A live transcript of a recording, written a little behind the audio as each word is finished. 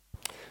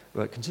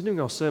We're continuing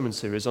our sermon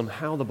series on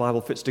how the Bible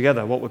fits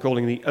together, what we're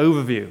calling the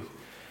overview.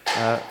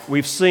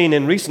 We've seen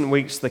in recent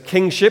weeks the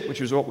kingship,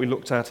 which is what we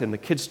looked at in the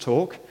kids'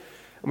 talk,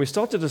 and we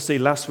started to see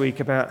last week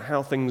about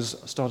how things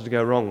started to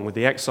go wrong with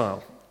the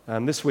exile.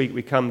 And this week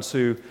we come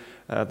to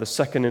the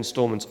second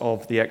installment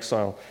of the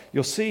exile.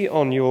 You'll see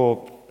on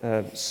your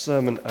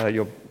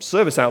your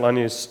service outline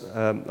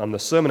on the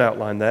sermon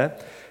outline there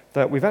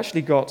that we've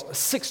actually got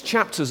 6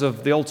 chapters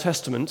of the Old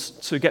Testament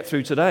to get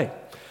through today.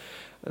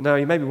 Now,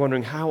 you may be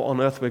wondering how on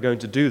earth we're going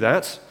to do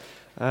that.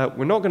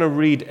 We're not going to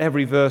read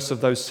every verse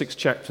of those 6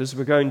 chapters.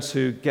 We're going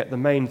to get the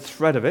main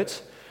thread of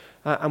it.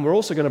 And we're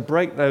also going to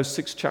break those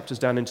 6 chapters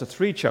down into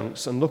 3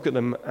 chunks and look at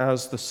them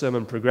as the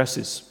sermon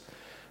progresses.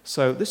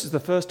 So this is the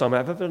first time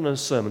I've ever done a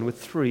sermon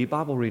with 3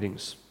 Bible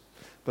readings.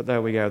 But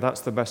there we go.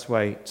 That's the best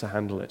way to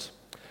handle it.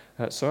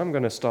 So I'm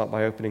going to start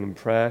by opening in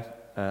prayer,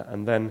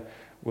 and then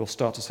we'll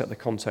start to set the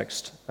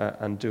context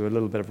and do a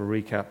little bit of a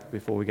recap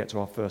before we get to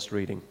our first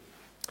reading.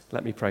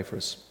 Let me pray for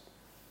us.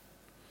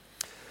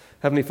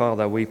 Heavenly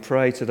Father, we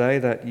pray today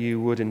that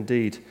you would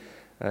indeed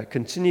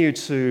continue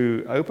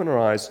to open our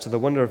eyes to the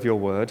wonder of your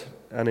word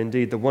and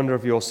indeed the wonder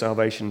of your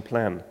salvation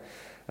plan,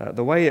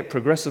 the way it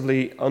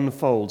progressively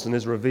unfolds and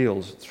is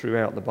revealed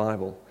throughout the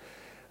Bible.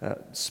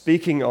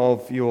 Speaking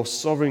of your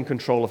sovereign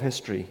control of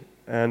history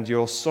and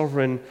your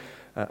sovereign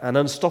and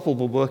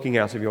unstoppable working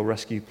out of your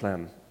rescue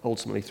plan,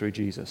 ultimately through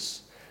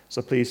Jesus.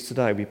 So please,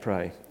 today we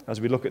pray,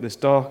 as we look at this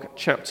dark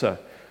chapter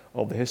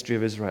of the history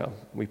of Israel,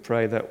 we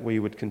pray that we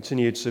would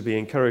continue to be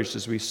encouraged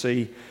as we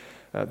see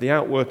the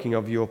outworking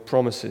of your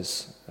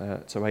promises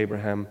to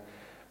Abraham,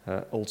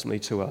 ultimately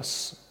to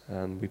us.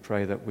 And we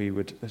pray that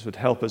this would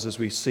help us as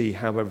we see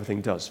how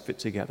everything does fit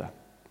together.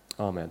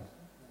 Amen.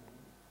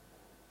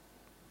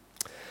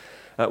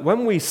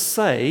 When we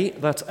say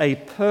that a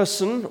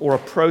person or a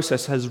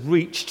process has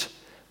reached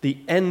the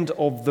end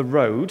of the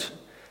road,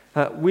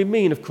 we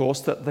mean, of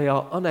course, that they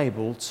are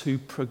unable to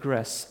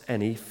progress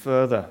any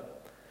further.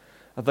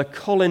 The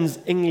Collins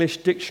English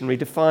Dictionary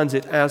defines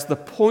it as the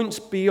point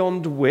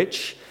beyond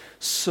which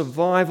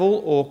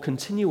survival or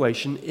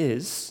continuation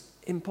is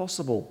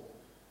impossible.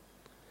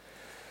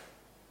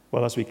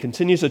 Well, as we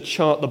continue to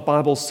chart the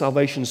Bible's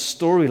salvation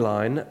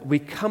storyline, we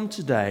come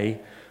today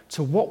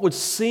to what would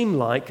seem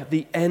like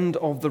the end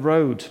of the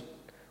road.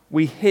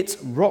 We hit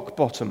rock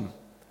bottom.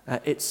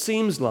 It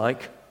seems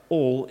like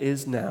all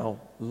is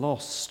now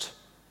lost.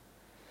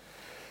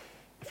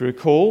 If you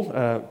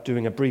recall,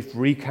 doing a brief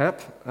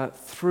recap,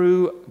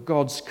 through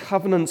God's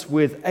covenant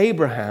with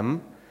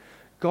Abraham,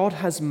 God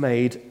has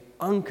made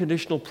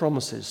unconditional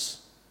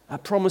promises,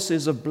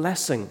 promises of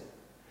blessing.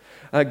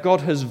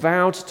 God has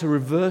vowed to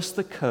reverse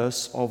the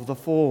curse of the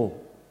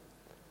fall.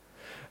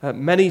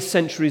 Many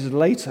centuries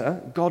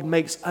later, God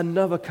makes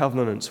another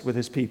covenant with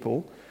his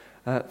people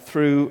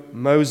through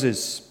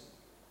Moses.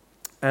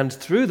 And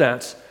through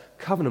that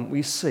covenant,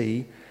 we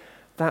see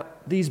that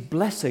these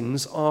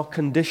blessings are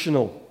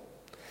conditional.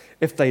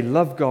 If they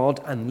love God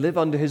and live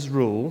under his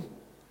rule,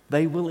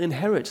 they will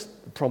inherit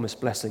the promised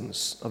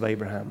blessings of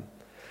Abraham.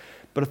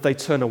 But if they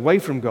turn away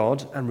from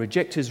God and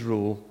reject his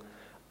rule,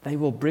 they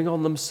will bring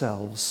on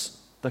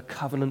themselves the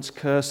covenant's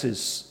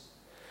curses.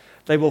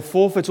 They will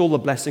forfeit all the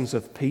blessings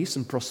of peace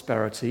and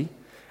prosperity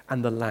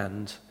and the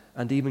land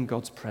and even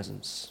God's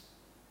presence.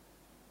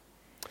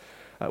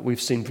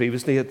 We've seen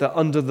previously that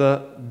under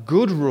the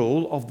good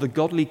rule of the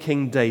godly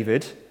King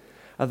David,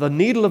 the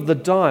needle of the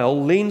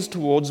dial leans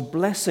towards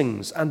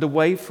blessings and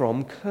away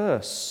from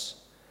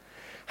curse.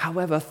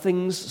 However,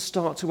 things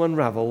start to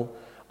unravel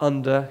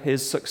under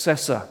his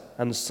successor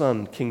and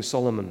son, King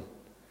Solomon.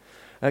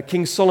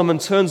 King Solomon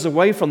turns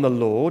away from the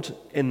Lord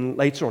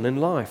later on in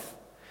life.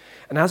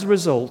 And as a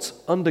result,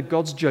 under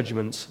God's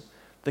judgment,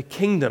 the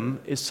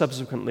kingdom is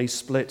subsequently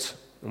split.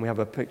 And we have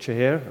a picture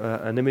here,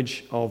 an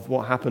image of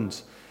what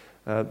happened.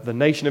 The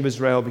nation of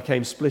Israel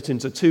became split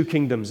into 2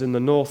 kingdoms. In the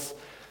north,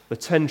 the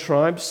 10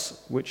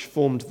 tribes, which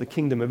formed the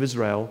kingdom of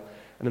Israel,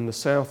 and in the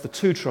south, the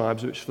 2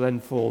 tribes, which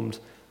then formed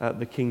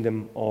the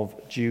kingdom of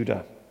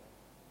Judah.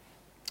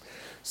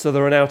 So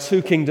there are now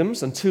 2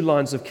 kingdoms and 2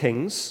 lines of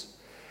kings.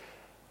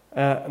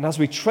 And as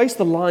we trace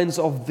the lines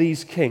of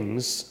these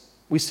kings,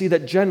 we see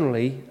that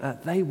generally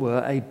they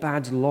were a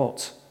bad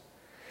lot.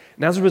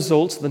 And as a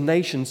result, the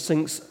nation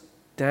sinks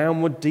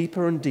downward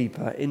deeper and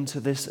deeper into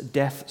this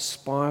death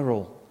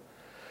spiral.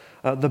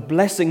 The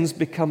blessings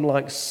become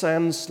like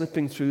sand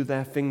slipping through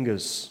their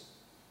fingers.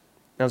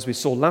 As we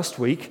saw last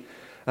week,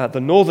 the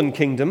northern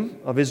kingdom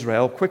of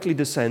Israel quickly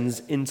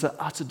descends into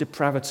utter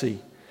depravity.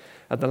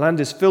 The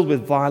land is filled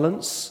with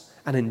violence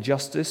and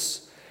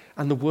injustice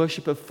and the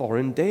worship of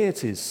foreign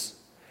deities.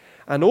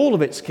 And all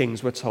of its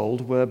kings, we're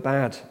told, were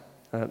bad.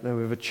 There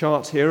we have a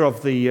chart here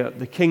of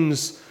the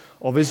kings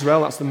of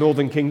Israel. That's the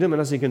northern kingdom.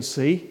 And as you can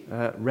see,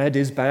 red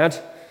is bad.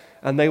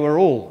 And they were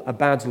all a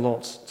bad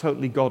lot,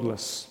 totally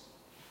godless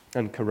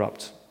and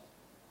corrupt.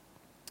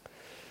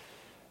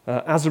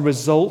 As a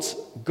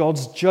result,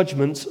 God's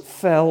judgment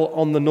fell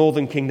on the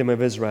northern kingdom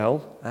of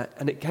Israel,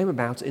 and it came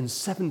about in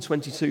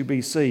 722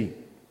 BC.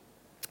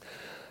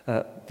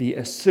 The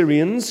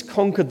Assyrians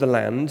conquered the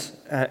land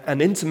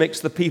and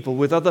intermixed the people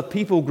with other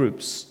people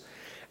groups.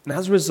 And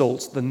as a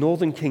result, the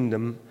northern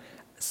kingdom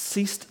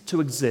ceased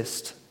to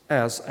exist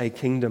as a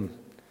kingdom.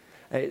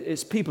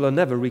 Its people are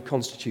never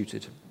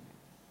reconstituted.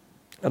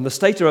 And the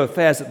state of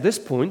affairs at this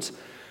point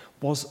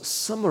was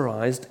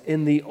summarized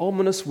in the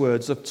ominous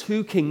words of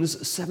 2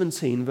 Kings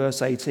 17,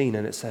 verse 18,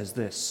 and it says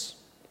this: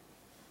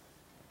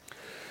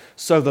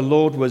 "So the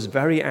Lord was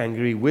very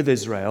angry with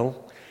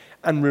Israel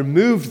and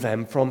removed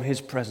them from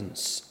his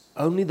presence.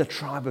 Only the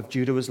tribe of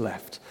Judah was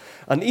left,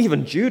 and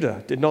even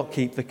Judah did not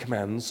keep the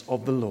commands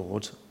of the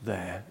Lord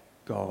their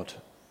God."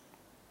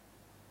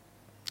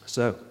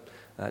 So,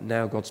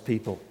 now God's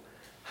people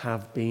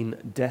have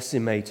been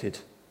decimated.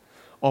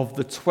 Of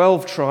the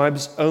 12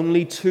 tribes,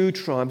 only 2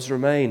 tribes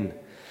remain.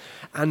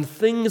 And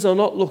things are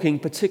not looking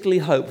particularly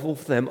hopeful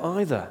for them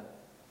either.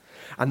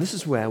 And this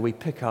is where we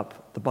pick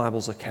up the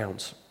Bible's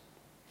account.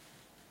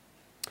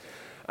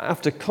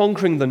 After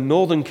conquering the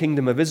northern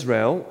kingdom of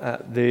Israel,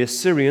 the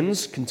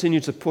Assyrians continue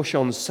to push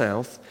on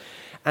south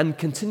and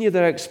continue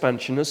their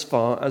expansion as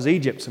far as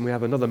Egypt. And we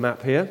have another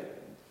map here.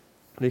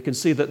 And you can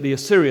see that the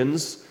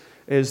Assyrians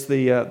is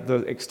the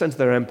extent of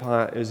their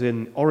empire is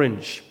in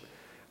orange,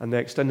 and they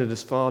extended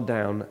as far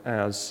down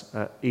as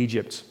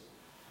Egypt.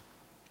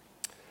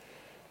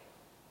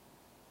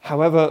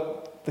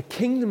 However, the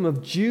kingdom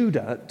of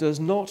Judah does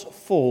not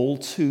fall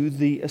to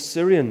the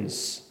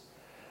Assyrians.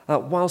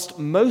 Whilst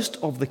most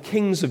of the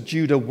kings of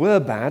Judah were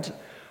bad,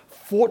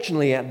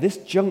 fortunately at this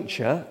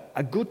juncture,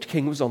 a good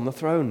king was on the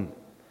throne.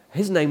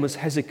 His name was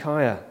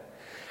Hezekiah.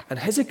 And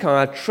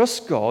Hezekiah trusts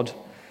God,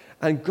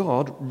 and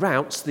God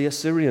routs the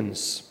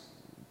Assyrians.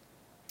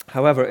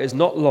 However, it is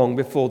not long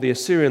before the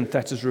Assyrian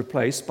threat is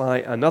replaced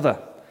by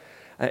another.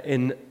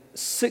 In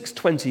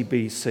 620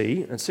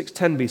 BC and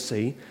 610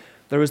 BC,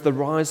 there is the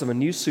rise of a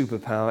new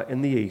superpower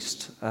in the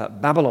east,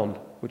 Babylon,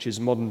 which is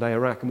modern-day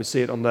Iraq. And we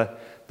see it on the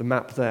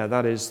map there.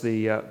 That is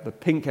the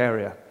pink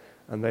area,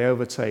 and they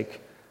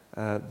overtake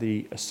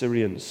the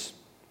Assyrians.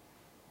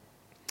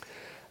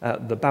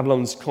 The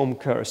Babylons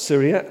conquer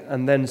Assyria,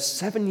 and then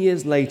 7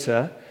 years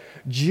later,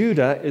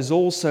 Judah is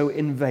also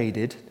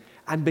invaded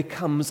and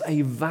becomes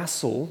a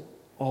vassal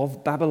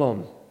of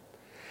Babylon.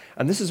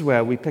 And this is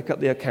where we pick up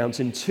the account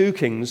in 2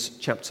 Kings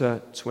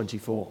chapter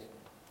 24.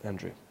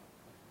 Andrew.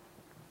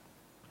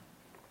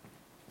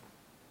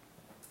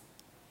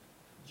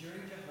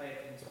 During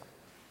Jehoiakim's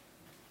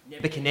reign,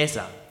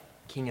 Nebuchadnezzar,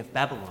 king of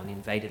Babylon,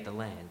 invaded the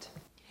land,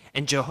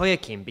 and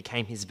Jehoiakim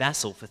became his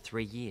vassal for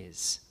 3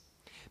 years.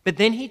 But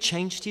then he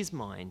changed his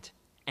mind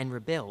and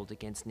rebelled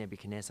against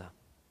Nebuchadnezzar.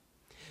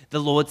 The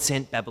Lord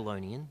sent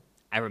Babylonian,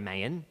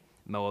 Aramaean,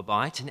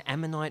 Moabite, and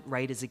Ammonite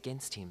raiders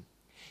against him.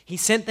 He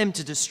sent them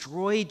to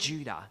destroy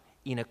Judah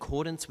in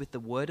accordance with the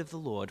word of the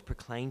Lord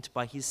proclaimed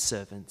by his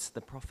servants,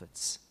 the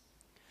prophets.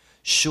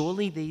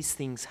 Surely these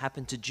things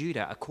happened to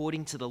Judah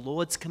according to the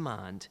Lord's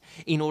command,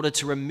 in order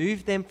to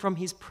remove them from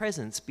his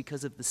presence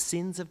because of the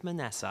sins of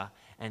Manasseh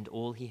and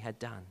all he had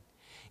done,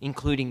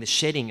 including the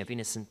shedding of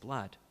innocent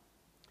blood.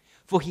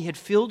 For he had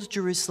filled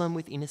Jerusalem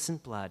with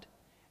innocent blood,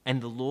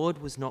 and the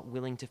Lord was not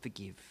willing to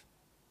forgive.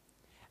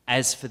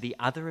 As for the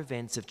other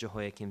events of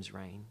Jehoiakim's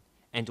reign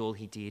and all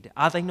he did,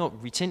 are they not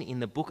written in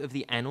the book of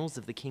the annals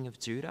of the king of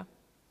Judah?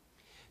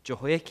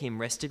 Jehoiakim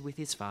rested with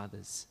his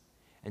fathers,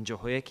 and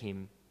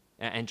Jehoiachin,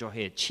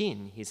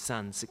 his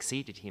son,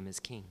 succeeded him as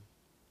king.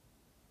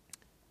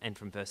 And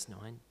from verse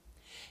 9,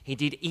 he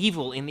did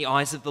evil in the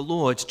eyes of the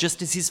Lord,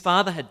 just as his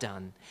father had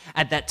done.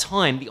 At that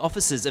time, the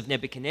officers of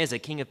Nebuchadnezzar,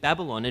 king of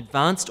Babylon,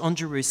 advanced on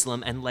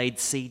Jerusalem and laid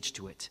siege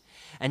to it.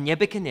 And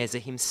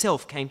Nebuchadnezzar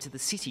himself came to the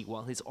city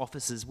while his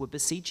officers were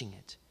besieging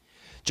it.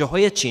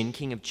 Jehoiachin,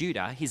 king of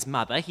Judah, his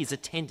mother, his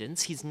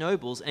attendants, his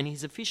nobles, and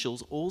his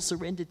officials all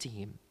surrendered to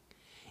him.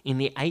 In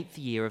the 8th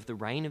year of the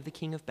reign of the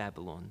king of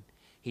Babylon,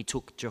 he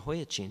took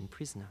Jehoiachin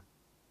prisoner.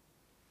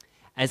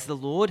 As the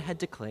Lord had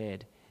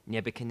declared,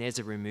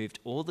 Nebuchadnezzar removed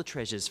all the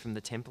treasures from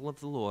the temple of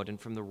the Lord and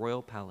from the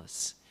royal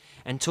palace,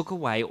 and took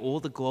away all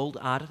the gold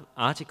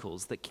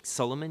articles that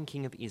Solomon,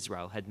 king of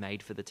Israel, had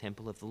made for the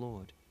temple of the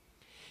Lord.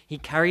 He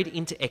carried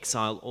into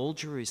exile all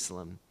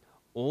Jerusalem,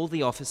 all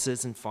the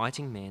officers and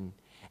fighting men,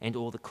 and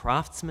all the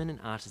craftsmen and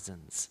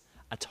artisans,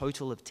 a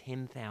total of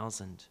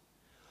 10,000.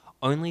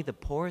 Only the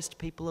poorest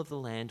people of the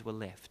land were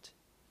left.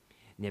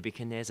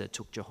 Nebuchadnezzar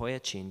took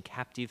Jehoiachin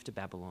captive to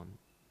Babylon.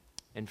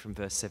 And from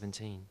verse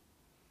 17,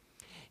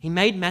 he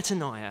made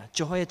Mattaniah,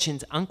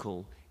 Jehoiachin's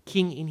uncle,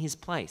 king in his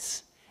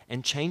place,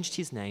 and changed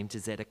his name to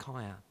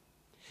Zedekiah.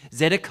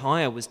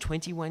 Zedekiah was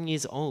 21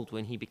 years old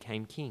when he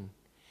became king,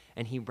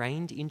 and he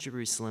reigned in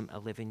Jerusalem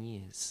 11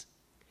 years.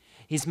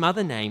 His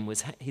mother's name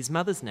was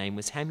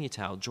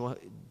Hamutal,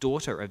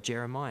 daughter of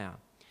Jeremiah.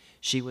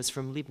 She was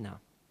from Libnah.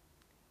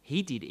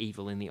 He did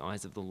evil in the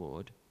eyes of the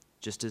Lord,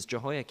 just as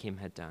Jehoiakim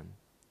had done.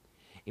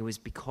 It was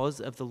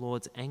because of the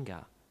Lord's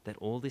anger that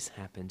all this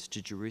happened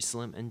to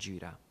Jerusalem and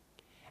Judah,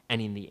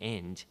 and in the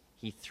end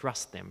he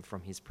thrust them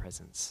from his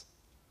presence.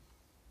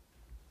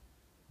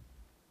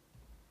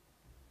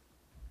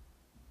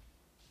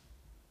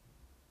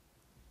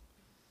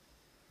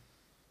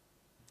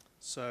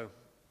 So,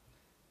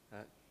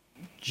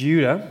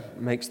 Judah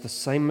makes the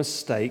same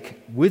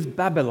mistake with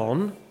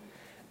Babylon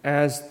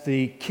as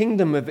the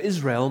kingdom of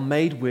Israel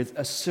made with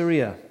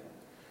Assyria.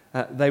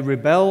 They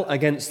rebel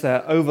against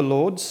their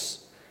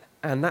overlords,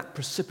 and that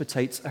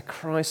precipitates a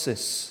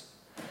crisis.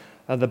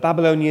 The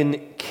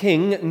Babylonian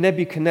king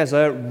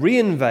Nebuchadnezzar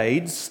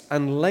reinvades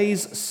and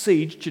lays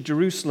siege to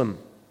Jerusalem.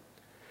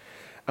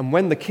 And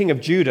when the king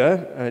of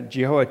Judah,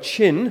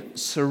 Jehoiachin,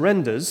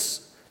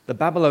 surrenders, the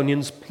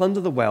Babylonians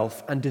plunder the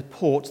wealth and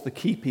deport the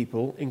key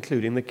people,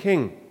 including the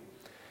king.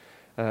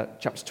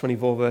 Chapter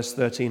 24, verse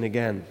 13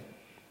 again.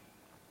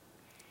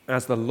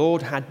 As the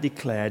Lord had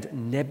declared,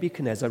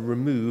 Nebuchadnezzar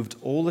removed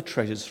all the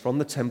treasures from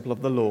the temple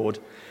of the Lord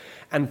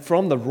and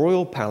from the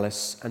royal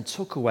palace and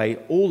took away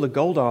all the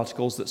gold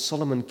articles that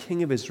Solomon,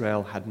 king of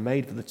Israel, had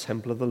made for the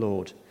temple of the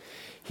Lord.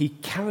 He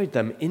carried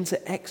them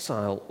into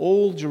exile,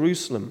 all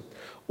Jerusalem,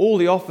 all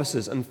the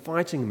officers and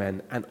fighting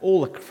men, and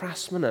all the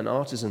craftsmen and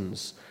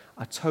artisans,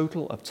 a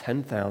total of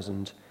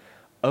 10,000.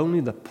 Only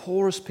the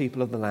poorest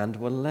people of the land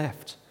were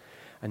left.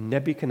 And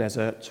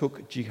Nebuchadnezzar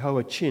took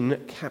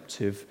Jehoiachin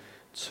captive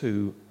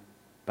to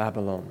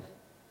Babylon.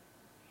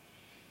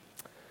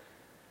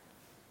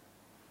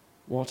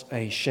 What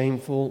a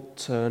shameful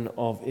turn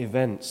of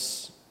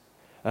events.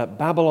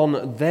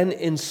 Babylon then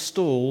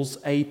installs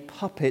a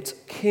puppet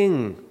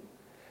king.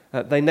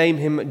 They name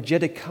him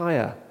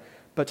Zedekiah,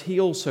 but he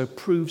also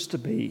proves to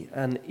be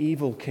an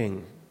evil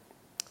king.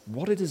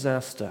 What a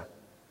disaster.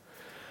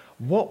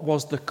 What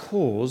was the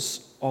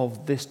cause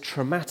of this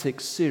traumatic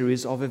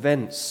series of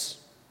events?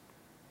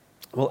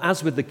 Well,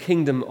 as with the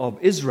kingdom of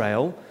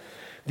Israel,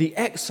 the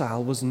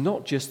exile was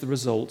not just the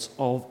result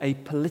of a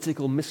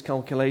political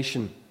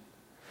miscalculation.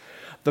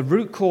 The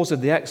root cause of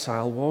the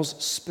exile was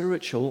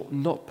spiritual,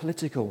 not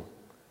political.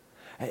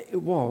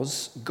 It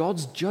was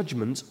God's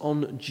judgment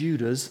on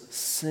Judah's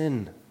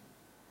sin.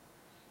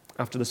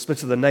 After the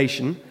split of the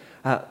nation,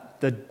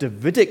 the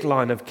Davidic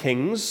line of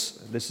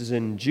kings, this is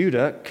in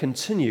Judah,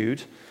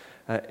 continued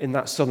in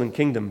that southern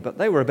kingdom, but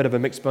they were a bit of a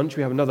mixed bunch.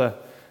 We have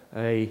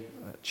a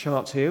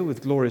chart here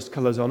with glorious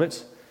colours on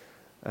it.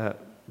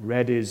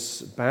 Red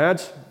is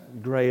bad,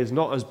 grey is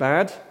not as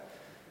bad,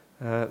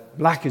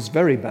 black is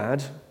very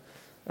bad,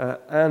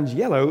 and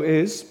yellow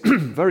is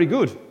very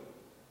good.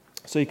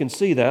 So you can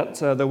see that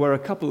there were a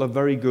couple of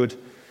very good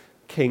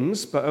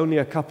kings, but only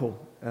a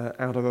couple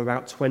out of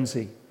about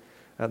 20.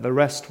 The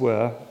rest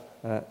were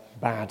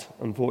bad,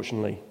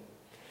 unfortunately.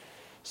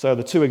 So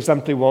the two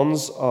exemplary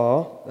ones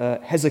are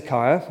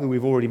Hezekiah, who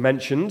we've already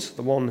mentioned,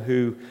 the one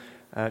who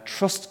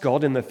trusts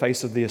God in the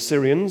face of the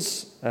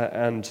Assyrians,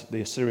 and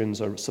the Assyrians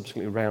are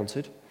subsequently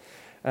routed,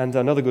 and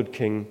another good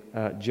king,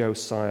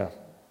 Josiah.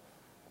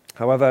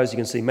 However, as you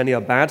can see, many are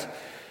bad.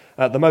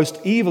 The most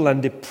evil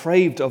and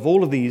depraved of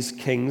all of these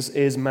kings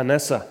is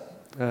Manasseh.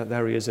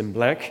 There he is in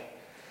black.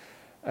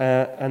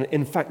 And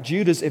in fact,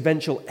 Judah's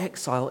eventual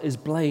exile is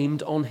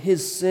blamed on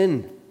his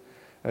sin.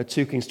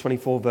 2 Kings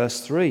 24,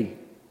 verse 3.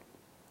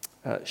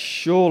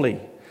 Surely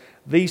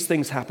these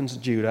things happened to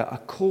Judah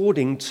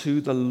according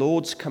to the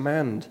Lord's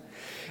command,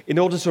 in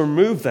order to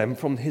remove them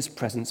from his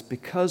presence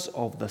because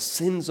of the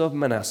sins of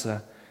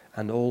Manasseh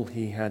and all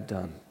he had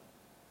done.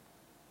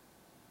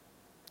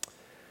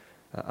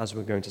 As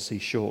we're going to see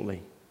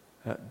shortly,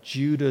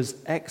 Judah's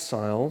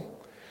exile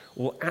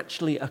will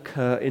actually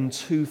occur in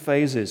two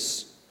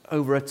phases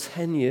over a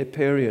 10-year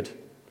period.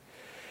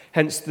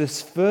 Hence,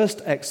 this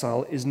first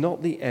exile is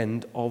not the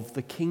end of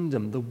the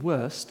kingdom. The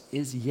worst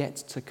is yet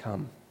to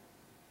come.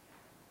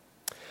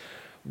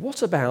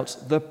 What about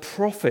the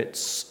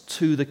prophets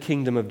to the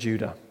kingdom of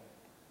Judah?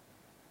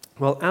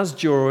 Well, as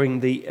during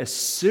the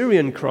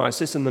Assyrian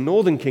crisis in the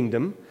northern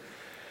kingdom,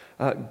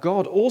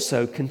 God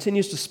also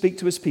continues to speak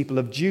to his people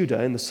of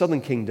Judah in the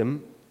southern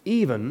kingdom,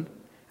 even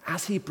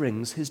as he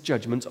brings his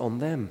judgment on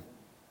them.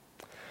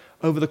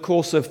 Over the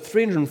course of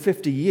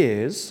 350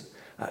 years,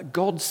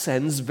 God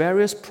sends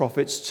various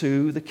prophets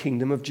to the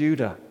kingdom of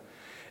Judah,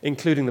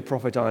 including the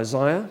prophet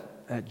Isaiah,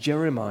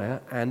 Jeremiah,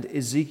 and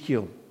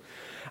Ezekiel.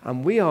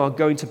 And we are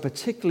going to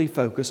particularly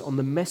focus on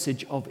the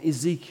message of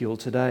Ezekiel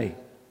today.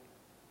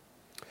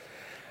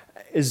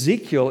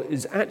 Ezekiel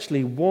is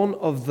actually one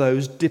of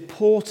those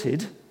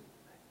deported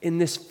in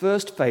this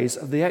first phase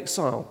of the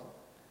exile.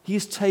 He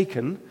is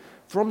taken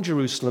from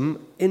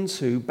Jerusalem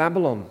into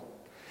Babylon,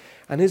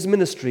 and his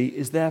ministry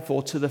is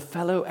therefore to the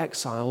fellow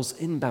exiles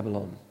in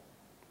Babylon.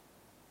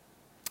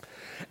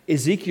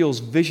 Ezekiel's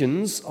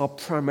visions are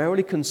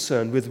primarily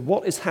concerned with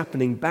what is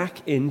happening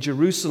back in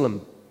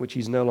Jerusalem, which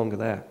he's no longer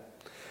there.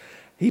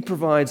 He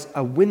provides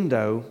a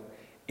window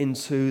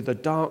into the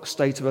dark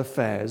state of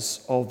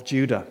affairs of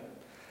Judah,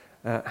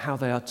 how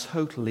they are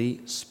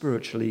totally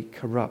spiritually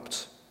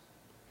corrupt.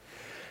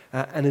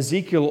 And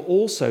Ezekiel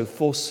also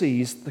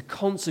foresees the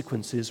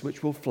consequences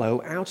which will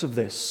flow out of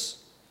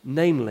this,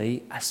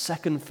 namely a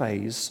second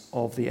phase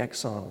of the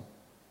exile.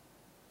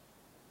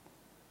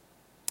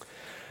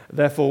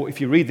 Therefore, if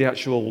you read the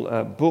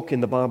actual book in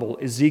the Bible,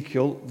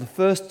 Ezekiel, the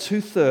first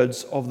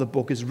 2/3 of the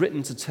book is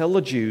written to tell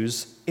the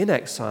Jews in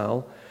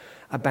exile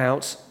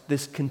about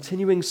this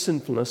continuing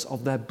sinfulness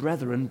of their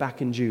brethren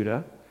back in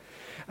Judah,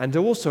 and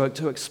also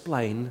to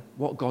explain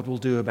what God will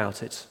do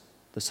about it,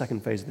 the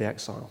second phase of the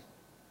exile.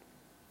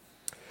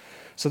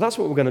 So that's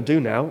what we're going to do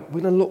now.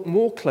 We're going to look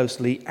more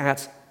closely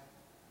at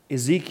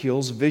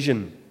Ezekiel's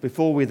vision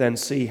before we then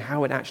see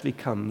how it actually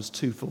comes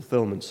to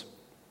fulfillment.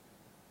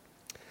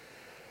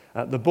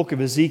 The book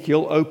of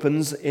Ezekiel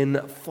opens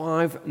in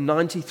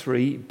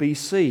 593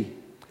 BC,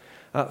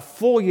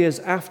 4 years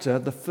after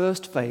the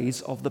first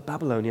phase of the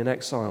Babylonian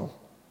exile.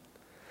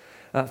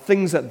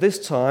 Things at this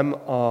time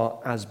are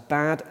as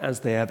bad as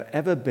they have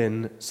ever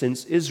been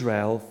since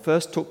Israel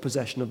first took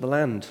possession of the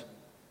land.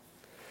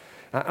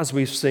 As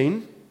we've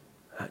seen,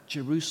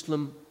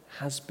 Jerusalem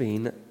has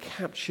been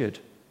captured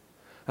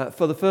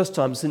for the first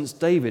time since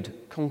David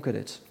conquered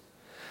it.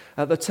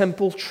 The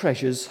temple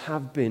treasures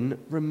have been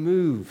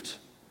removed,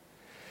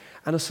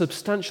 and a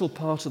substantial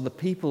part of the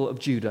people of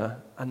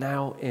Judah are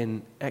now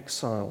in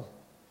exile.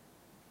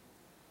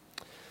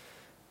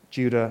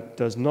 Judah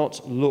does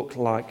not look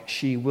like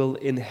she will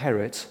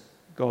inherit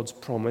God's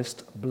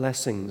promised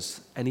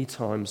blessings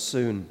anytime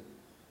soon.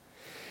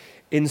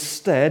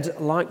 Instead,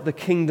 like the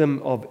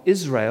kingdom of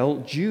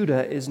Israel,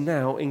 Judah is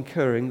now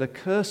incurring the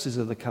curses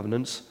of the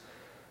covenant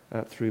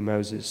through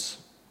Moses.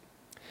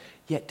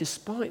 Yet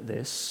despite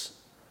this,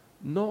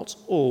 not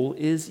all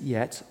is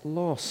yet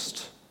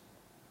lost.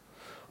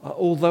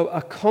 Although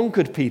a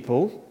conquered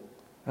people,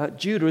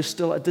 Judah is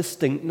still a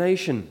distinct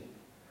nation.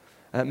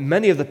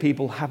 Many of the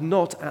people have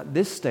not at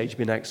this stage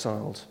been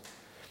exiled,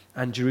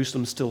 and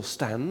Jerusalem still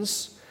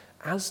stands,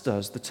 as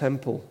does the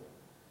temple.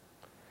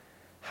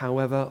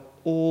 However,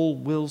 all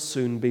will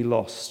soon be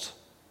lost.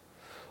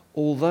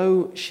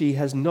 Although she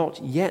has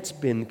not yet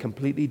been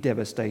completely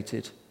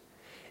devastated,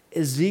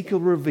 Ezekiel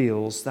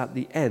reveals that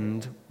the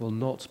end will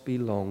not be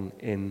long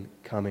in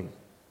coming.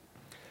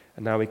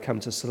 And now we come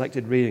to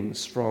selected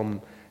readings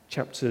from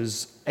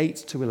chapters 8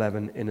 to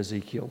 11 in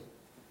Ezekiel.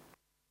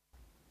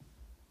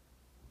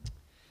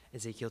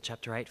 Ezekiel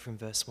chapter 8 from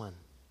verse 1.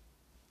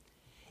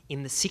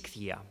 In the 6th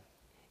year,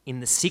 in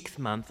the 6th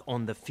month,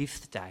 on the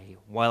 5th day,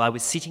 while I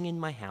was sitting in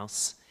my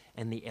house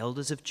and the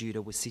elders of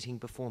Judah were sitting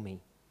before me,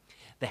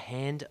 the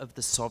hand of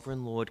the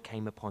sovereign Lord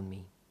came upon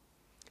me.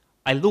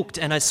 I looked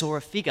and I saw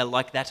a figure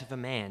like that of a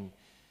man.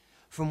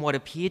 From what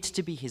appeared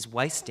to be his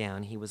waist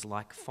down, he was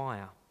like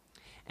fire,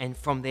 and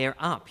from there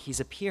up his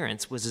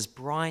appearance was as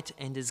bright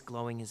and as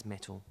glowing as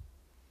metal.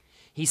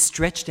 He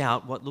stretched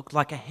out what looked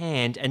like a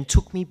hand and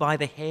took me by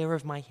the hair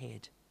of my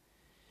head.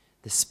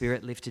 The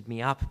Spirit lifted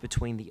me up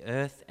between the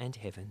earth and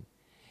heaven,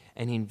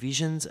 and in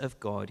visions of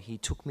God he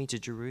took me to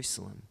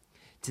Jerusalem,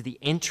 to the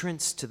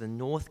entrance to the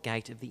north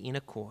gate of the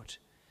inner court,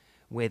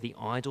 where the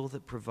idol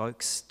that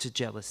provokes to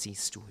jealousy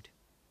stood.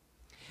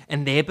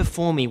 And there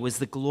before me was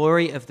the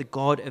glory of the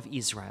God of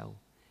Israel,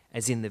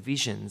 as in the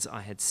visions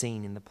I had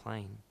seen in the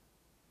plain.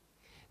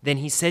 Then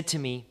he said to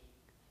me,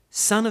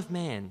 Son of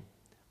man,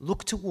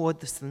 look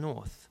toward the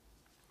north.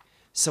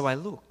 So I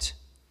looked,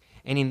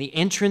 and in the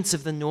entrance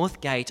of the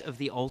north gate of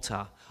the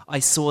altar I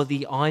saw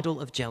the idol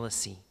of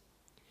jealousy.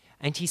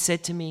 And he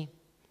said to me,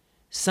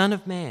 Son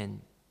of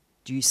man,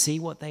 do you see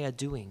what they are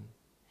doing?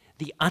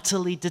 The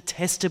utterly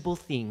detestable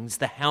things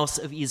the house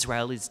of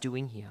Israel is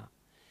doing here,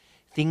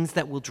 things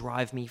that will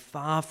drive me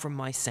far from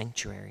my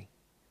sanctuary.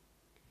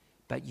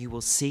 But you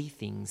will see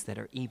things that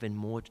are even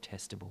more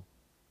detestable.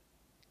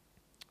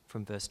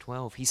 From verse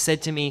 12, he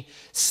said to me,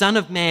 Son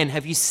of man,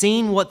 have you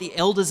seen what the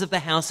elders of the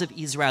house of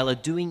Israel are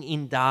doing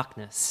in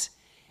darkness,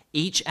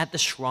 each at the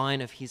shrine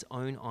of his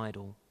own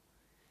idol?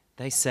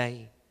 They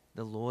say,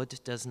 the Lord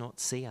does not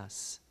see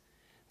us.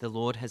 The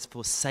Lord has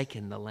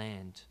forsaken the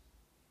land.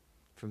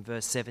 From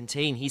verse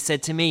 17, he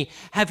said to me,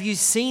 Have you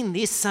seen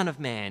this, Son of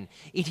man?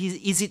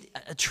 Is it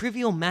a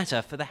trivial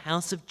matter for the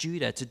house of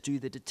Judah to do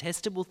the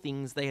detestable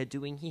things they are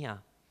doing here?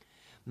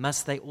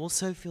 Must they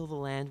also fill the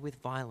land with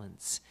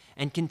violence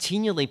and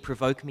continually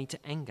provoke me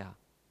to anger?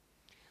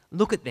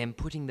 Look at them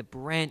putting the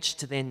branch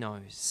to their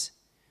nose.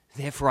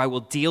 Therefore I will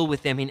deal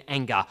with them in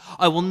anger.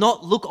 I will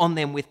not look on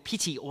them with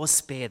pity or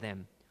spare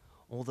them.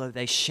 Although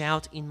they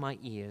shout in my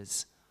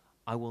ears,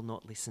 I will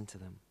not listen to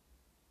them.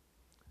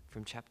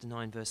 From chapter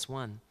 9, verse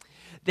 1.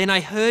 Then I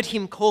heard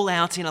him call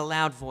out in a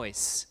loud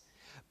voice,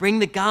 Bring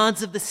the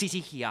guards of the city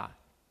here,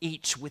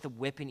 each with a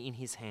weapon in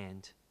his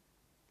hand.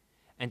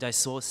 And I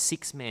saw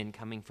 6 men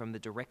coming from the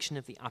direction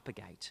of the upper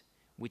gate,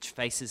 which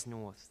faces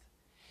north,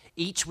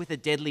 each with a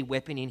deadly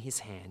weapon in his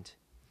hand.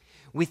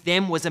 With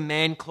them was a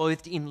man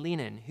clothed in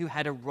linen who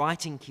had a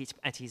writing kit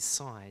at his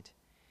side.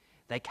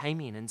 They came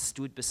in and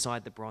stood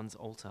beside the bronze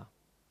altar.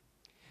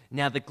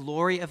 Now the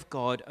glory of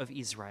God of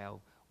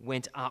Israel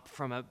went up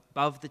from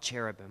above the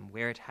cherubim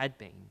where it had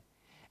been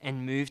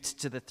and moved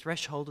to the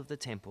threshold of the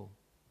temple.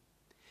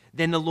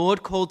 Then the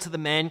Lord called to the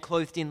man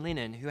clothed in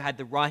linen who had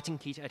the writing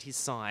kit at his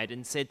side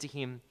and said to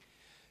him,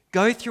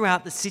 Go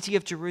throughout the city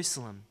of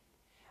Jerusalem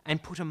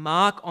and put a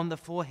mark on the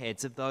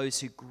foreheads of those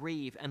who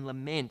grieve and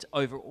lament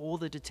over all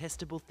the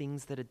detestable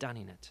things that are done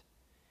in it.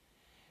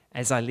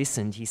 As I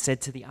listened, he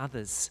said to the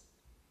others,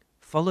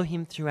 Follow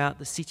him throughout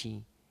the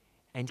city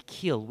and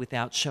kill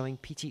without showing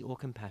pity or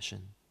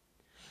compassion.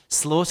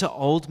 Slaughter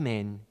old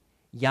men,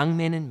 young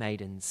men and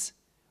maidens,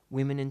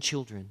 women and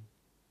children,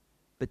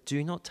 but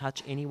do not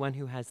touch anyone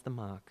who has the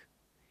mark.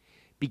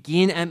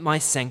 Begin at my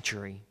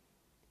sanctuary."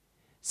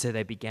 So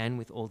they began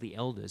with all the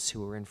elders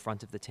who were in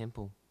front of the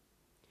temple.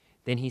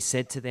 Then he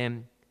said to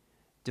them,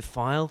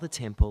 "Defile the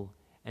temple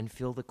and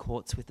fill the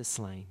courts with the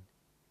slain.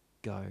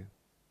 Go."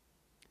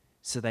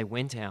 So they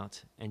went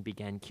out and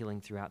began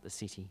killing throughout the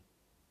city.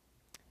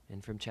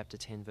 And from chapter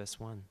 10, verse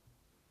 1.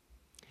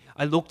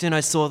 "I looked and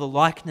I saw the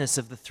likeness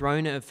of the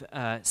throne of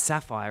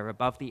sapphire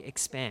above the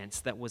expanse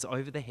that was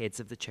over the heads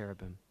of the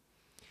cherubim.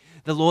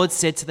 The Lord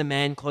said to the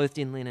man clothed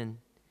in linen,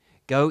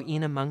 'Go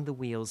in among the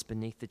wheels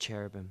beneath the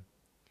cherubim.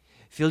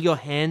 Fill your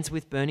hands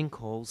with burning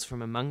coals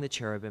from among the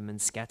cherubim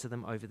and scatter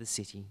them over the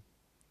city.'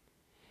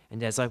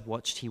 And as I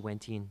watched, he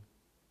went in.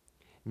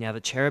 Now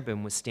the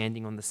cherubim was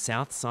standing on the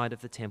south side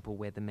of the temple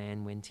where the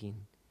man went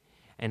in,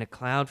 and a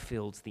cloud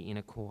filled the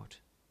inner court.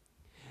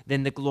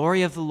 Then the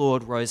glory of the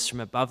Lord rose from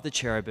above the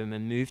cherubim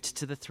and moved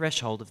to the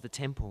threshold of the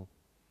temple.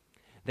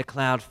 The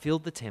cloud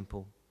filled the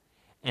temple,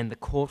 and the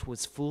court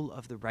was full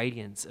of the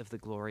radiance of the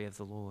glory of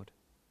the Lord."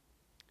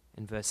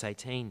 In verse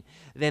 18,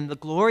 "Then the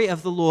glory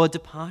of the Lord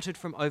departed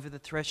from over the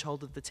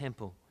threshold of the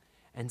temple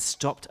and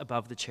stopped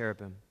above the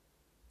cherubim.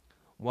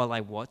 While I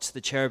watched,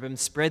 the cherubim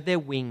spread their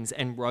wings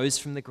and rose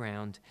from the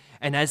ground,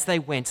 and as they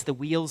went, the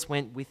wheels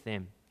went with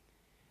them.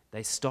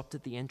 They stopped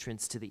at the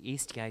entrance to the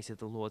east gate of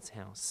the Lord's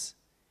house,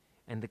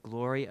 and the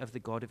glory of the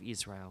God of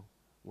Israel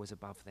was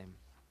above them."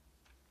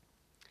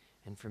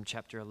 And from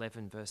chapter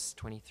 11, verse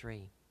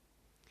 23,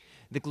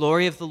 "The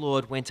glory of the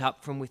Lord went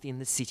up from within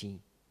the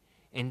city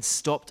and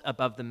stopped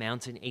above the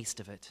mountain east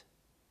of it.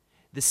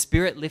 The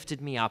Spirit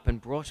lifted me up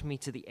and brought me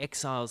to the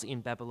exiles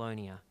in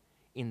Babylonia,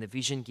 in the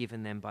vision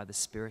given them by the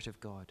Spirit of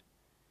God.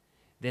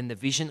 Then the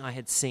vision I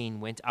had seen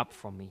went up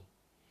from me,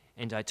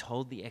 and I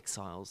told the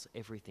exiles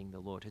everything the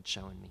Lord had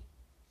shown me."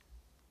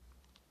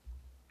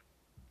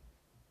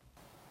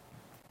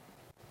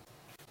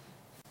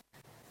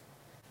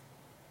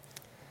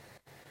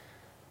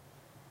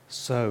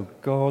 So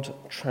God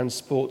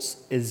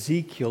transports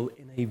Ezekiel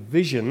in a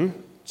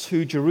vision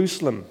to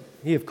Jerusalem.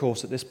 He, of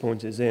course, at this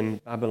point is in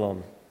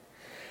Babylon.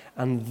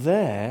 And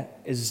there,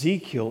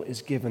 Ezekiel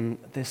is given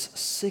this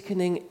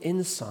sickening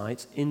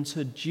insight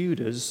into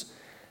Judah's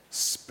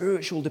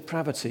spiritual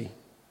depravity.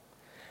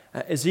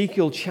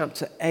 Ezekiel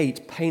chapter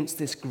 8 paints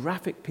this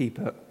graphic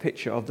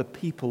picture of the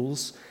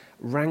people's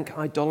rank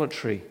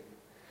idolatry.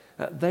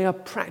 They are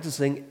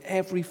practicing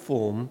every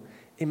form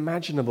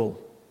imaginable.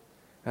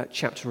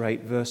 Chapter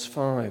 8, verse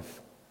 5.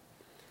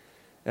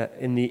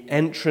 "In the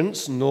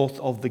entrance north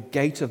of the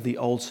gate of the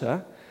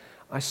altar,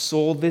 I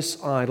saw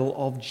this idol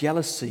of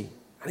jealousy.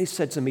 And he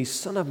said to me,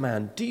 'Son of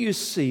man, do you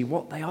see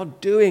what they are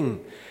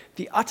doing?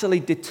 The utterly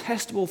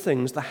detestable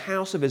things the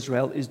house of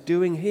Israel is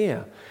doing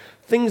here,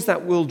 things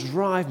that will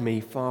drive me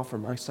far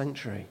from my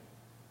sanctuary.'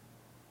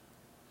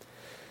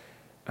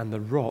 And the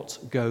rot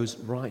goes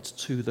right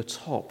to the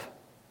top.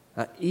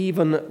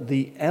 Even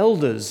the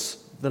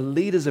elders, the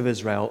leaders of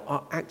Israel,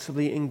 are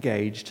actively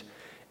engaged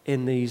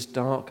in these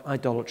dark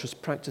idolatrous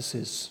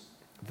practices.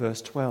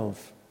 Verse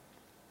 12.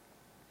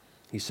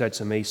 He said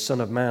to me, 'Son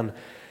of man,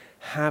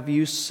 have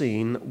you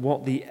seen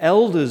what the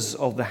elders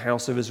of the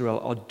house of Israel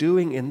are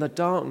doing in the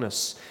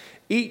darkness,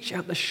 each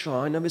at the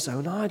shrine of his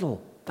own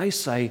idol? They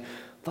say,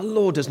 the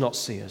Lord does not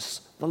see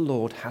us. The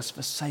Lord has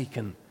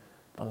forsaken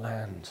the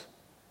land.'"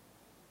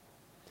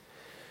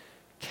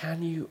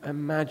 Can you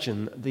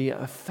imagine the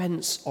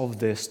offense of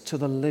this to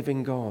the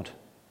living God?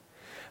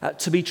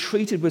 To be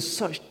treated with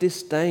such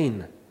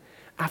disdain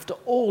after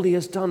all he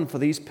has done for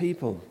these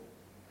people.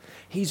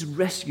 He's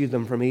rescued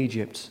them from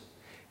Egypt.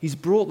 He's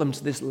brought them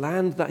to this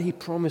land that he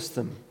promised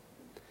them.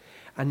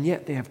 And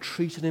yet they have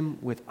treated him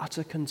with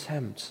utter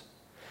contempt.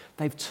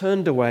 They've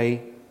turned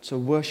away to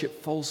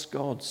worship false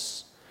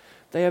gods.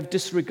 They have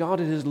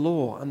disregarded his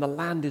law, and the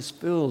land is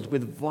filled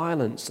with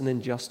violence and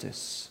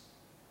injustice.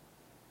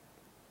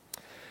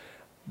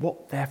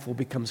 What therefore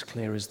becomes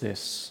clear is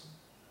this: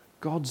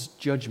 God's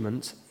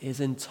judgment is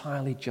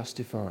entirely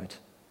justified.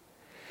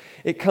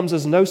 It comes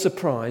as no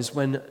surprise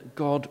when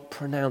God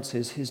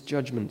pronounces his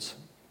judgment.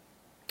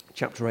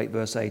 Chapter 8,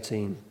 verse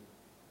 18.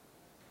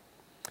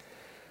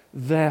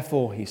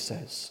 "Therefore," he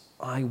says,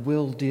 "I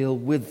will deal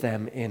with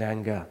them in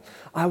anger.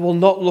 I will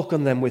not look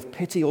on them with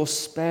pity or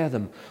spare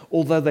them.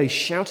 Although they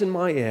shout in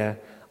my ear,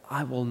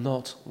 I will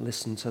not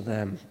listen to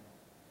them."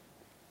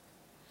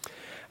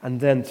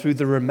 And then through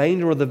the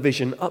remainder of the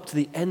vision up to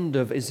the end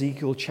of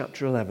Ezekiel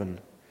chapter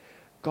 11,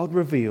 God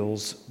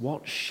reveals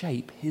what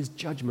shape his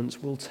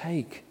judgments will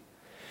take.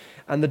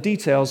 And the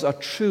details are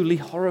truly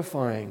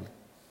horrifying.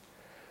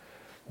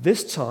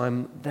 This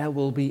time, there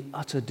will be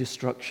utter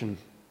destruction.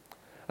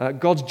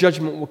 God's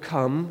judgment will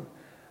come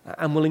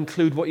and will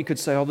include what you could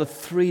say are the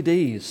 3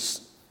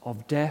 Ds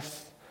of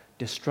death,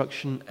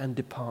 destruction, and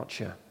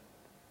departure.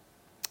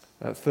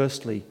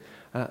 Firstly,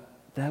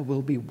 there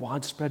will be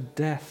widespread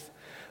death.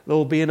 There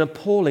will be an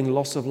appalling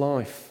loss of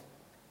life.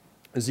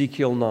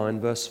 Ezekiel 9,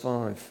 verse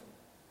 5.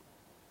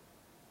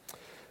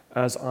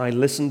 As I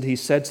listened, he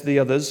said to the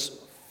others,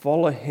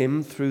 "Follow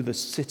him through the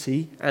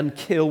city and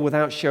kill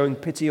without showing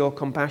pity or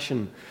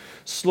compassion.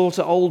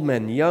 Slaughter old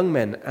men, young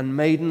men, and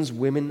maidens,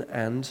 women,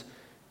 and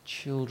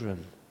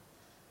children."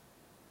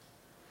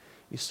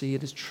 You see,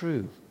 it is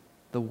true.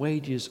 The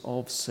wages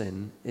of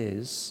sin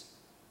is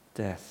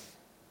death.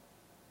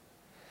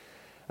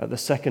 The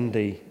second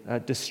D,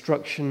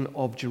 destruction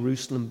of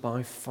Jerusalem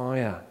by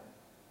fire.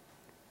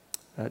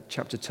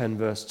 Chapter 10,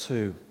 verse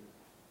 2.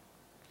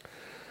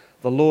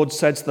 The Lord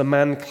said to the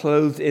man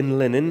clothed in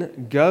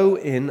linen, "Go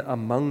in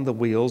among the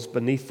wheels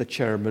beneath the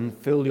cherubim,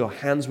 fill your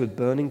hands with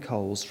burning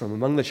coals from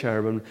among the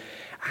cherubim,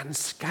 and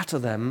scatter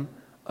them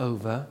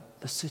over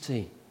the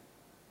city."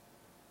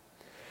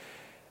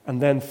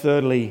 And then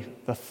thirdly,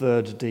 the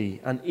third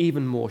D, and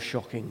even more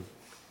shocking,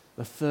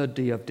 the third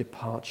D of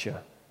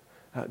departure.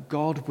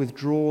 God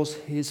withdraws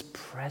his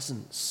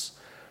presence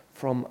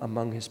from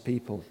among his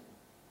people.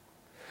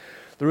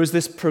 There is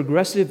this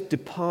progressive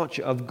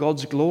departure of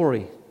God's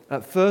glory,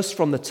 at first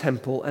from the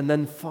temple and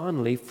then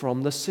finally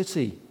from the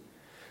city.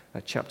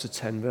 Chapter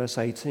 10, verse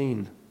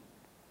 18.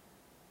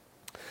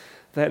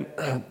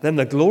 Then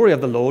the glory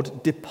of the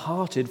Lord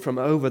departed from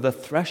over the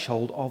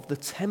threshold of the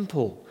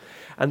temple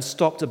and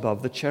stopped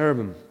above the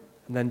cherubim.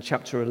 And then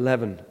chapter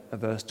 11,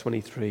 verse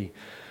 23.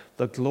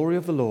 The glory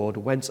of the Lord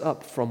went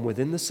up from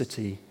within the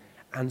city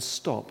and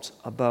stopped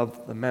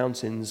above the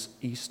mountains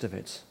east of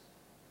it.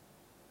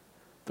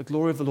 The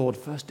glory of the Lord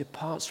first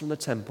departs from the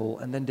temple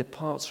and then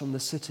departs from the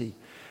city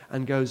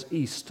and goes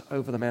east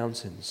over the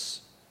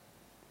mountains.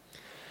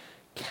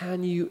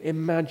 Can you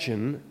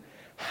imagine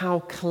how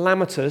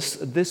calamitous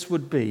this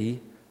would be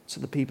to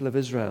the people of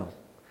Israel?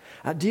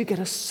 Do you get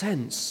a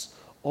sense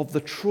of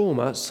the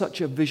trauma such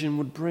a vision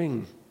would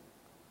bring?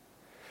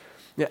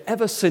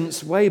 Ever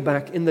since way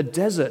back in the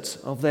desert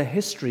of their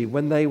history,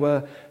 when they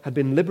had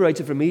been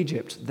liberated from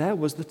Egypt, there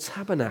was the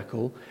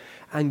tabernacle,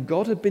 and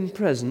God had been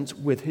present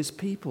with his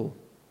people.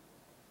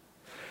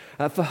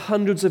 For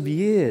hundreds of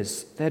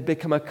years, they had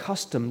become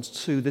accustomed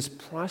to this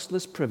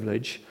priceless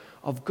privilege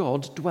of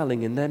God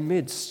dwelling in their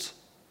midst.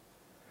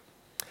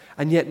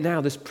 And yet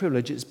now this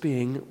privilege is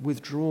being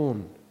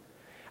withdrawn,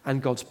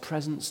 and God's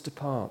presence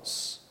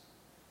departs.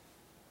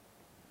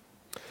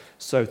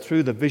 So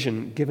through the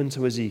vision given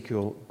to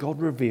Ezekiel, God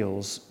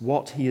reveals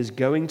what he is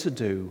going to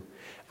do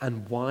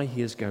and why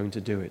he is going to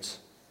do it.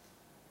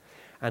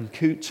 And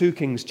 2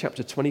 Kings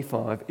chapter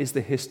 25 is the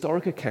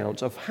historic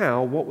account of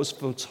how what was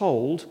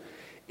foretold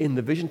in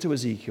the vision to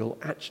Ezekiel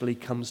actually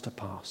comes to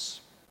pass.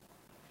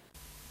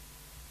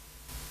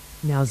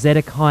 Now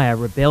Zedekiah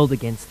rebelled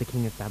against the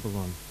king of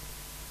Babylon.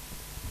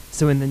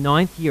 So in the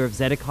 9th year of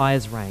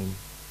Zedekiah's reign,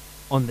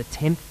 on the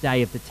 10th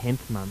day of the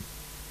 10th month,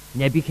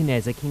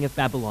 Nebuchadnezzar, king of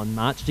Babylon,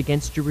 marched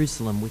against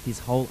Jerusalem with his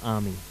whole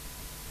army.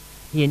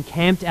 He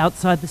encamped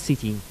outside the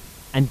city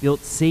and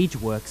built siege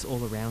works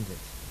all around it.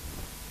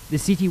 The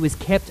city was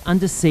kept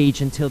under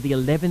siege until the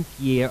 11th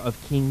year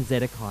of King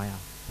Zedekiah.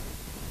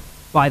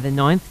 By the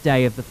 9th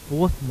day of the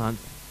 4th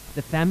month,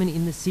 the famine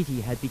in the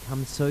city had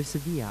become so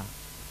severe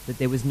that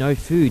there was no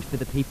food for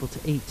the people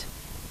to eat.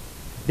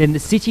 Then the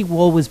city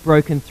wall was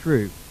broken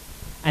through,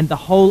 and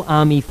the whole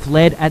army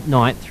fled at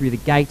night through the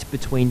gate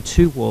between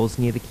two walls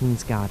near the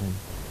king's garden,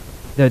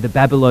 though the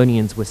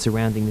Babylonians were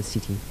surrounding the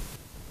city.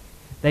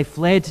 They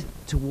fled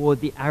toward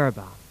the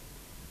Arabah,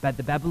 but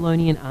the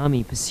Babylonian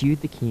army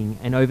pursued the king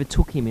and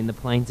overtook him in the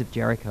plains of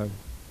Jericho.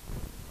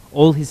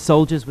 All his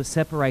soldiers were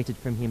separated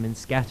from him and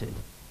scattered,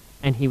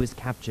 and he was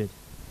captured.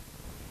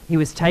 He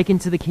was taken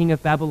to the king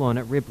of Babylon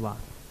at Riblah,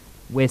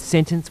 where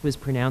sentence was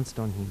pronounced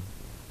on him.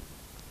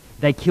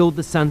 They killed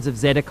the sons of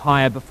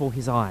Zedekiah before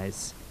his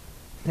eyes.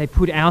 They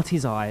put out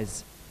his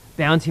eyes,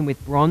 bound him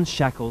with bronze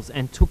shackles,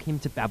 and took him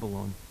to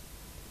Babylon.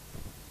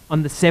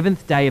 On the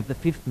 7th day of the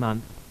 5th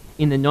month,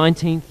 in the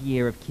 19th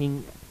year of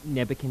King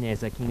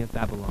Nebuchadnezzar, king of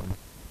Babylon,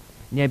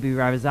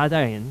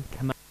 Nebuzaradan,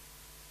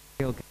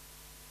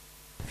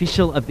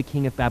 official of the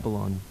king of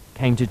Babylon,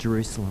 came to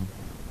Jerusalem.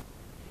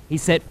 He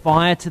set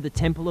fire to the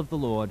temple of the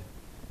Lord,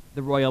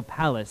 the royal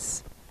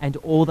palace, and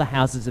all the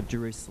houses of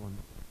Jerusalem.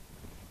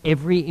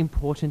 Every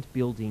important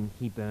building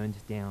he burned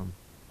down.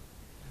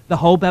 The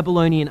whole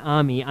Babylonian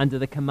army, under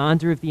the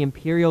commander of the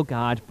imperial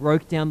guard,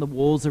 broke down the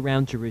walls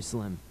around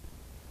Jerusalem.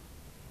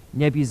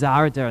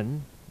 Nebuzaradan,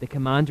 the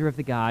commander of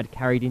the guard,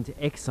 carried into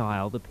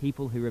exile the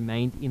people who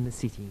remained in the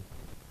city,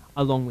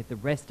 along with the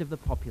rest of the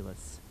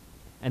populace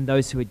and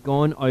those who had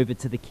gone over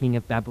to the king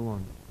of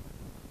Babylon.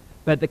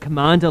 But the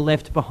commander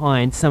left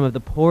behind some of the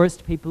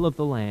poorest people of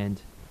the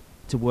land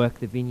to work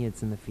the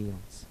vineyards and the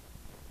fields.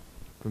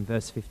 From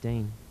verse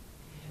 15.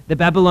 The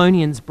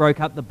Babylonians broke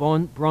up the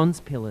bronze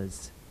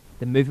pillars,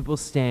 the movable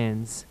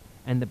stands,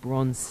 and the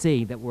bronze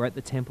sea that were at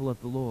the temple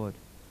of the Lord,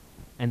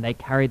 and they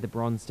carried the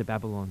bronze to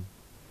Babylon.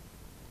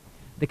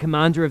 The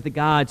commander of the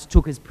guards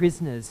took as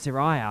prisoners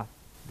Seraiah,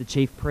 the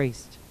chief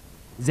priest,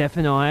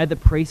 Zephaniah, the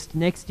priest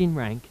next in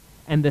rank,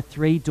 and the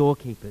 3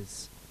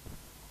 doorkeepers.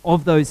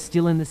 Of those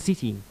still in the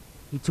city,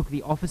 he took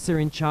the officer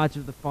in charge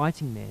of the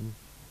fighting men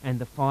and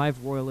the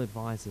 5 royal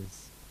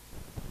advisors.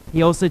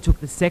 He also took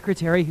the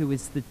secretary, who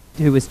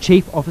was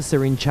chief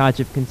officer in charge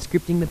of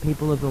conscripting the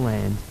people of the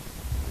land,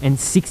 and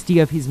 60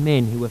 of his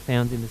men who were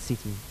found in the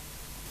city.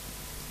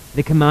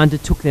 The commander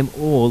took them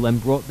all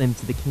and brought them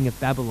to the king of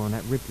Babylon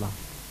at Riblah.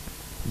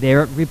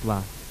 There at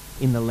Riblah,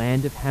 in the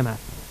land of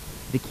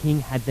Hamath, the king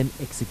had them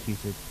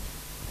executed.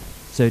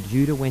 So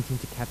Judah went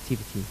into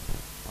captivity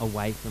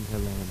away from her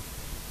land.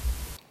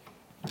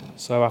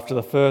 So after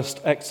the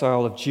first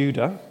exile of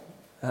Judah,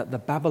 the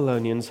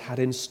Babylonians had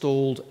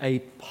installed a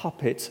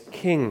puppet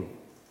king.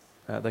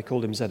 They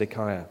called him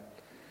Zedekiah.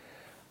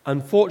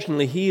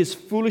 Unfortunately, he is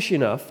foolish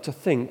enough to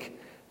think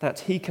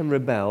that he can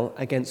rebel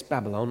against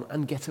Babylon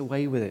and get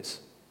away with it.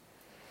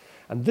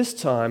 And this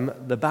time,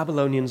 the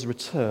Babylonians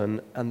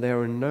return, and they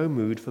are in no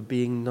mood for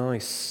being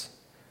nice.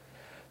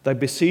 They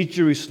besiege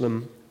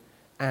Jerusalem,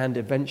 and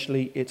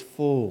eventually it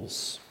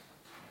falls.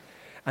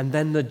 And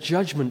then the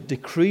judgment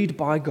decreed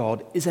by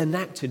God is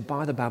enacted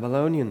by the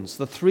Babylonians.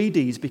 The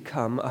 3Ds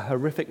become a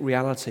horrific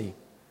reality.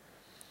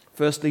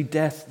 Firstly,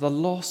 death. The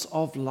loss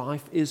of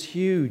life is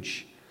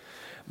huge.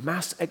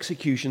 Mass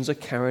executions are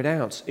carried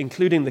out,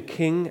 including the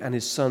king and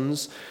his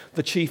sons,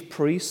 the chief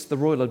priests, the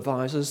royal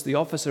advisors, the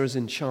officers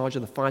in charge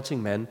of the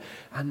fighting men,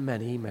 and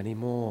many, many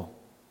more.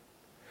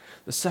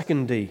 The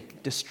second D,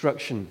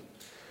 destruction.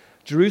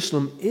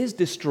 Jerusalem is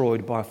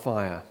destroyed by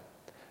fire.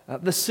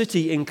 The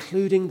city,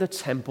 including the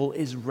temple,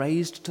 is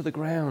razed to the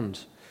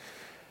ground.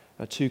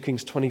 2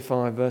 Kings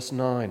 25, verse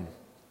 9.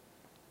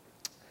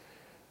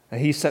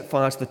 He set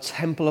fire to the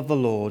temple of the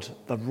Lord,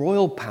 the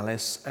royal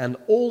palace, and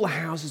all the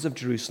houses of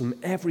Jerusalem,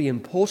 every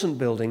important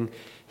building,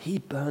 he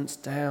burnt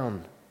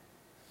down.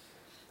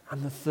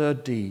 And the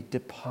third D,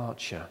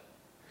 departure.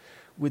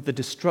 With the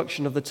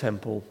destruction of the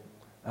temple,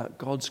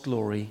 God's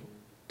glory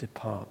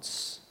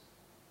departs.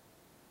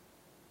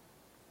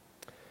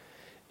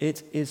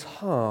 It is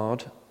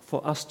hard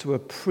for us to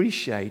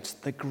appreciate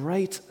the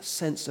great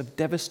sense of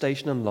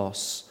devastation and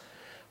loss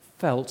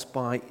felt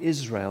by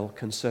Israel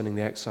concerning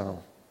the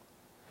exile.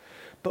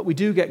 But we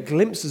do get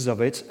glimpses of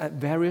it at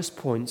various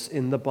points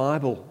in the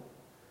Bible.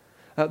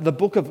 The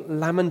book of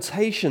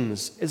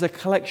Lamentations is a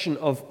collection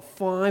of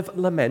 5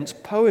 lament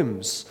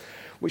poems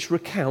which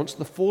recount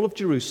the fall of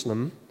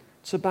Jerusalem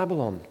to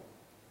Babylon.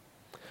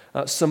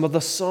 Some of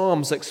the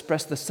Psalms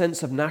express the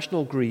sense of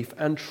national grief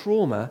and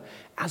trauma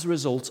as a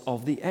result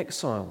of the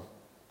exile.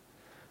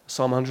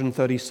 Psalm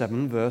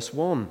 137, verse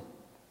 1.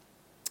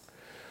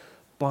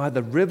 By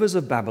the rivers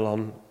of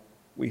Babylon,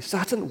 we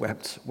sat and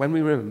wept when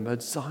we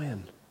remembered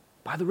Zion.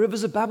 By the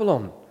rivers of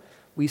Babylon,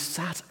 we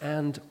sat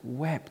and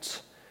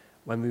wept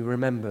when we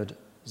remembered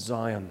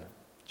Zion,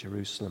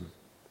 Jerusalem.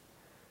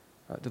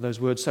 Do those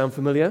words sound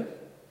familiar?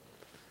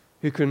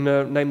 Who can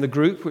name the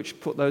group which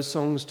put those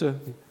songs to?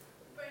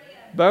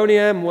 Boney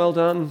M. Well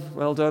done,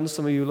 well done.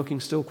 Some of you are looking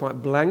still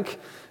quite blank,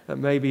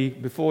 maybe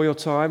before your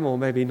time or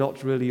maybe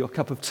not really your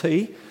cup of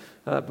tea.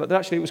 But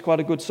actually it was quite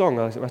a good song,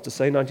 I have to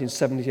say,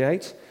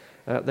 1978.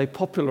 They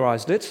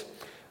popularized it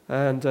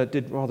and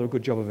did rather a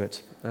good job of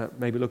it.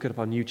 Maybe look it up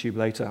on YouTube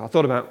later. I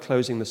thought about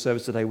closing the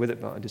service today with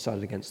it, but I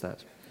decided against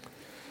that.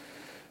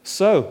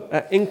 So,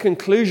 in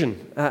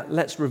conclusion,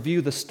 let's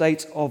review the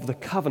state of the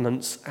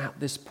covenants at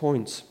this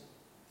point.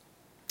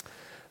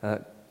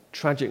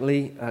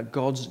 Tragically,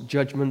 God's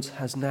judgment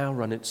has now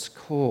run its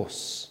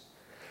course.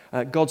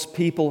 God's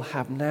people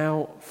have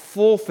now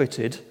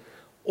forfeited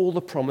all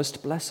the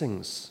promised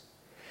blessings.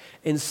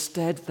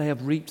 Instead, they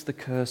have reaped the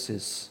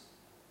curses.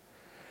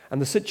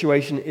 And the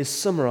situation is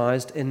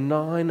summarized in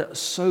 9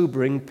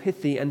 sobering,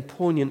 pithy, and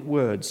poignant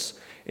words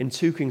in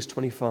 2 Kings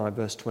 25,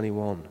 verse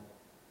 21.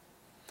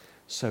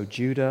 So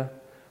Judah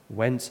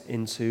went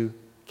into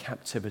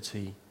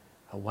captivity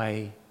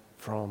away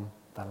from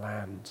the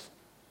land.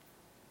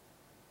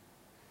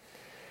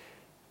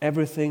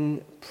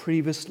 Everything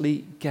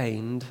previously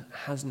gained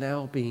has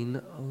now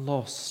been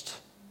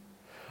lost.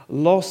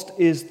 Lost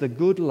is the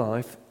good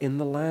life in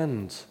the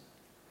land.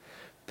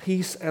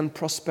 Peace and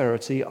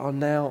prosperity are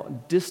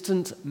now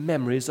distant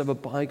memories of a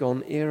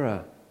bygone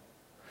era.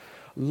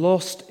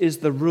 Lost is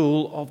the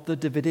rule of the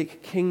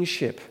Davidic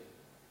kingship.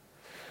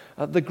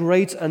 The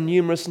great and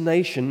numerous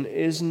nation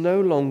is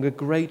no longer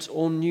great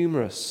or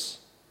numerous,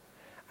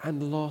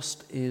 and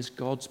lost is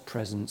God's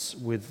presence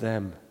with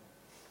them.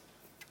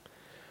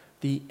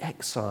 The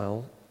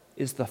exile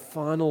is the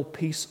final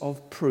piece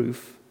of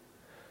proof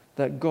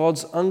that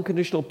God's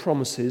unconditional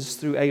promises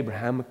through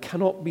Abraham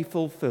cannot be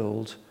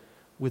fulfilled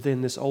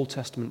within this Old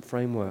Testament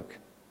framework.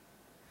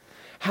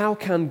 How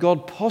can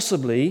God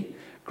possibly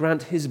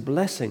grant his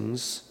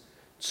blessings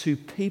to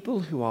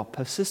people who are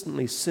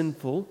persistently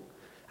sinful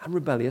and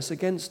rebellious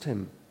against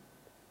him?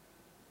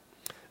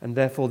 And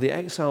therefore the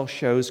exile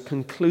shows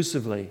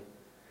conclusively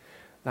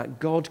that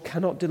God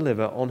cannot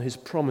deliver on his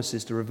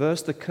promises to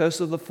reverse the curse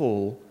of the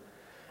fall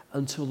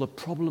until the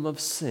problem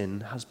of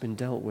sin has been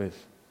dealt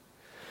with.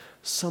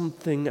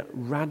 Something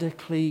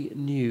radically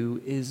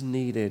new is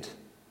needed.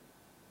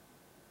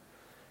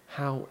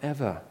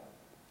 However,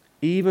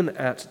 even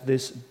at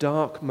this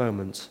dark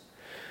moment,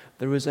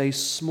 there is a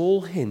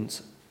small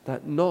hint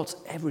that not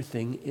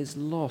everything is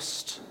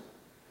lost.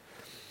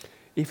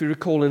 If you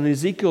recall, in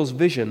Ezekiel's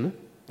vision,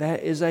 there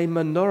is a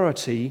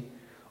minority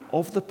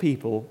of the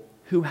people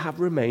who have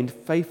remained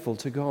faithful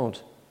to God.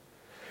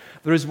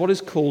 There is what is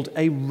called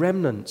a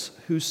remnant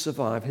who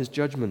survive his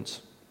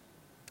judgment.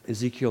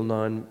 Ezekiel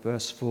 9,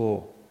 verse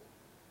 4.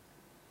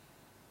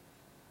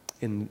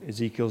 In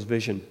Ezekiel's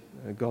vision,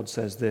 God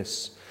says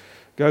this: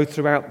 "Go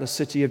throughout the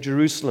city of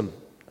Jerusalem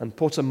and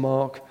put a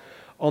mark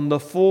on the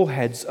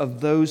foreheads of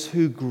those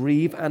who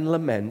grieve and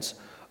lament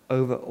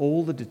over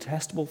all the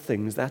detestable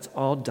things that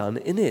are done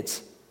in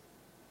it."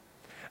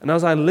 And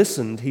as I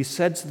listened, he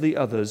said to the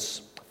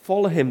others,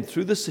 "Follow him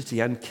through the city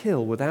and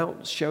kill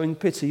without showing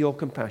pity or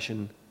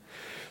compassion.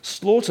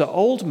 Slaughter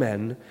old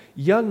men,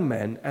 young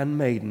men and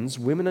maidens,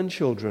 women and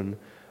children,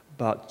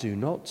 but do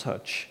not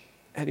touch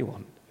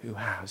anyone who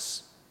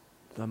has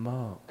the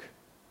mark."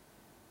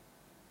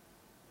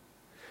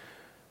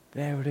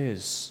 There it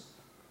is.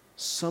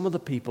 Some of the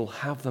people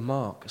have the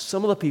mark.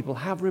 Some of the people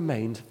have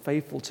remained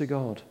faithful to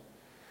God.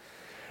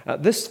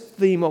 This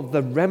theme of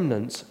the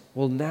remnant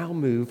will now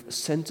move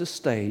center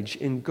stage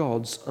in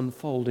God's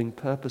unfolding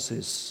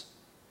purposes.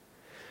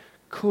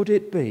 Could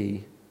it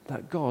be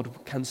that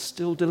God can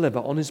still deliver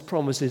on his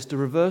promises to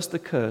reverse the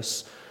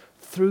curse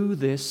through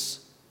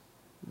this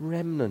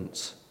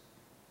remnant?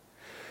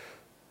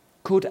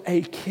 Could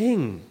a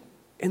king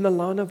in the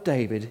line of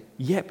David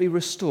yet be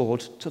restored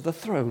to the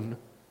throne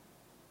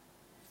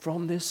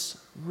from this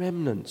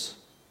remnant?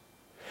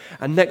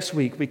 And next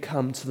week we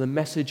come to the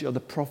message of the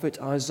prophet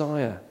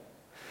Isaiah.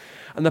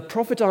 And the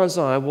prophet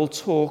Isaiah will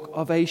talk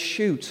of a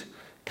shoot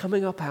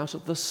coming up out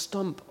of the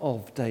stump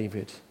of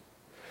David.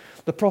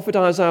 The prophet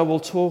Isaiah will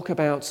talk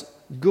about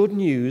good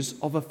news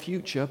of a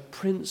future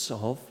Prince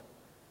of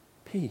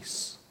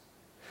Peace.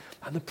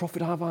 And the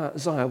prophet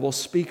Isaiah will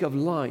speak of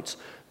light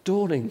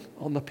dawning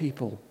on the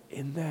people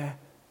in their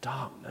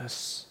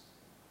darkness.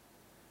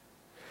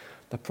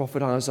 The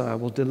prophet Isaiah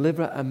will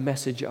deliver a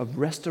message of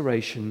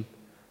restoration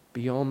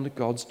beyond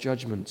God's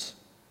judgment,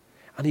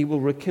 and he will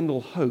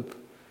rekindle hope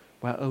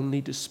where only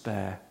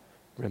despair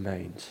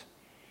remained.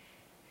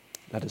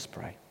 Let us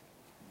pray.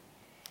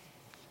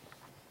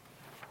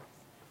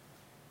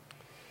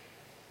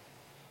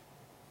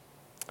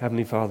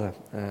 Heavenly Father,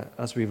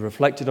 as we've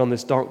reflected on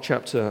this dark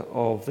chapter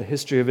of the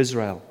history of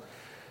Israel,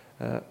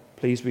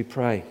 please, we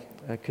pray,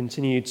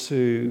 continue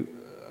to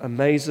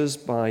amaze us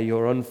by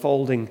your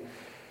unfolding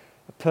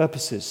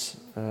purposes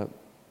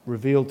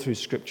revealed through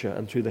Scripture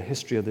and through the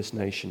history of this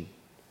nation.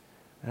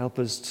 Help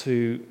us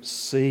to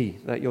see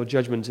that your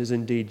judgment is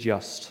indeed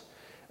just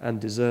and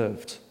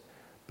deserved,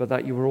 but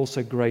that you are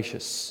also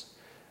gracious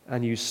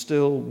and you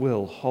still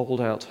will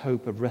hold out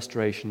hope of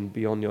restoration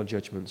beyond your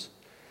judgment.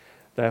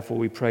 Therefore,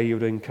 we pray you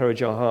would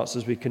encourage our hearts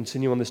as we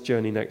continue on this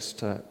journey next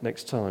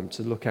time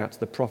to look at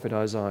the prophet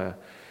Isaiah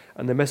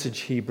and the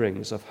message he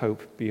brings of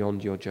hope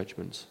beyond your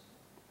judgment.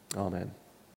 Amen.